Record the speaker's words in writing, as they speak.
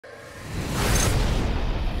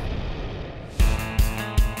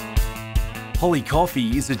Holly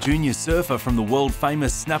Coffey is a junior surfer from the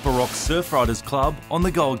world-famous Snapper Rocks Surfriders club on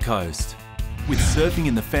the Gold Coast. With surfing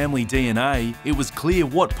in the family DNA, it was clear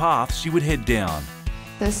what path she would head down.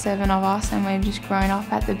 There's 7 of us and we've just grown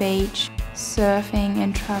up at the beach, surfing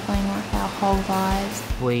and travelling like our whole lives.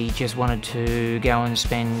 We just wanted to go and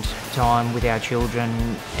spend time with our children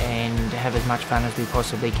and have as much fun as we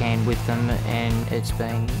possibly can with them, and it's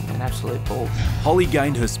been an absolute ball. Holly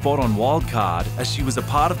gained her spot on Wildcard as she was a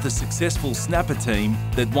part of the successful Snapper team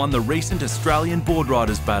that won the recent Australian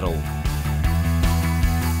Boardriders battle.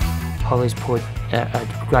 Holly's put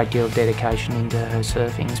a great deal of dedication into her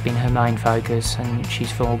surfing. It's been her main focus, and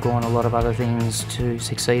she's foregone a lot of other things to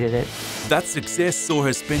succeed at it. That success saw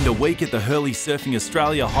her spend a week at the Hurley Surfing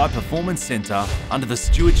Australia High Performance Centre under the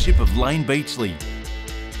stewardship of Lane Beachley,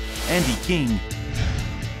 Andy King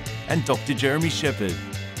and Dr. Jeremy Shepherd.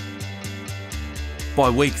 By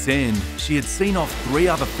week's end, she had seen off 3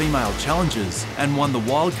 other female challengers and won the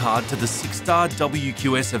wildcard to the 6-star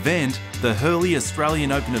WQS event, the Hurley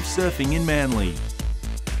Australian Open of Surfing in Manly.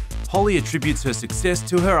 Holly attributes her success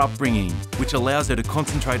to her upbringing, which allows her to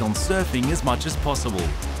concentrate on surfing as much as possible.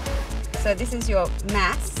 So this is your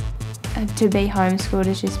maths. To be homeschooled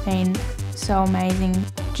has just been so amazing.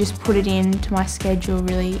 Just put it into my schedule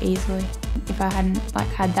really easily. If I hadn't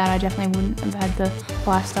had that, I definitely wouldn't have had the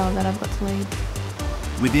lifestyle that I've got to lead.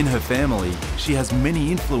 Within her family, she has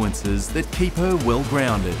many influences that keep her well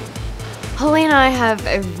grounded. Holly and I have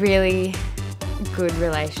a really good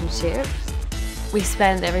relationship. We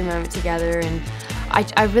spend every moment together, and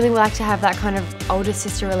I really like to have that kind of older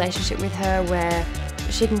sister relationship with her where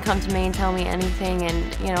she can come to me and tell me anything,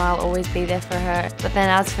 and I'll always be there for her. But then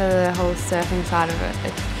as for the whole surfing side of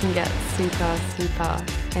it, it can get super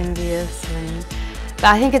envious,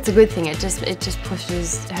 but I think it's a good thing. It just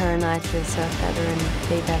pushes her and I to surf better and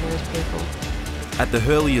be better as people. At the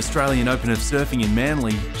Hurley Australian Open of Surfing in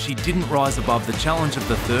Manly, she didn't rise above the challenge of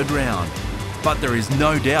the 3rd round. But there is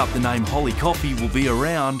no doubt the name Holly Coffey will be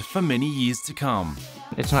around for many years to come.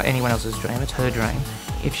 It's not anyone else's dream, it's her dream.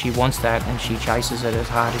 If she wants that and she chases it as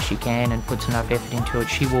hard as she can and puts enough effort into it,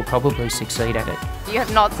 she will probably succeed at it. You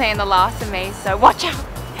have not seen the last of me, so watch out!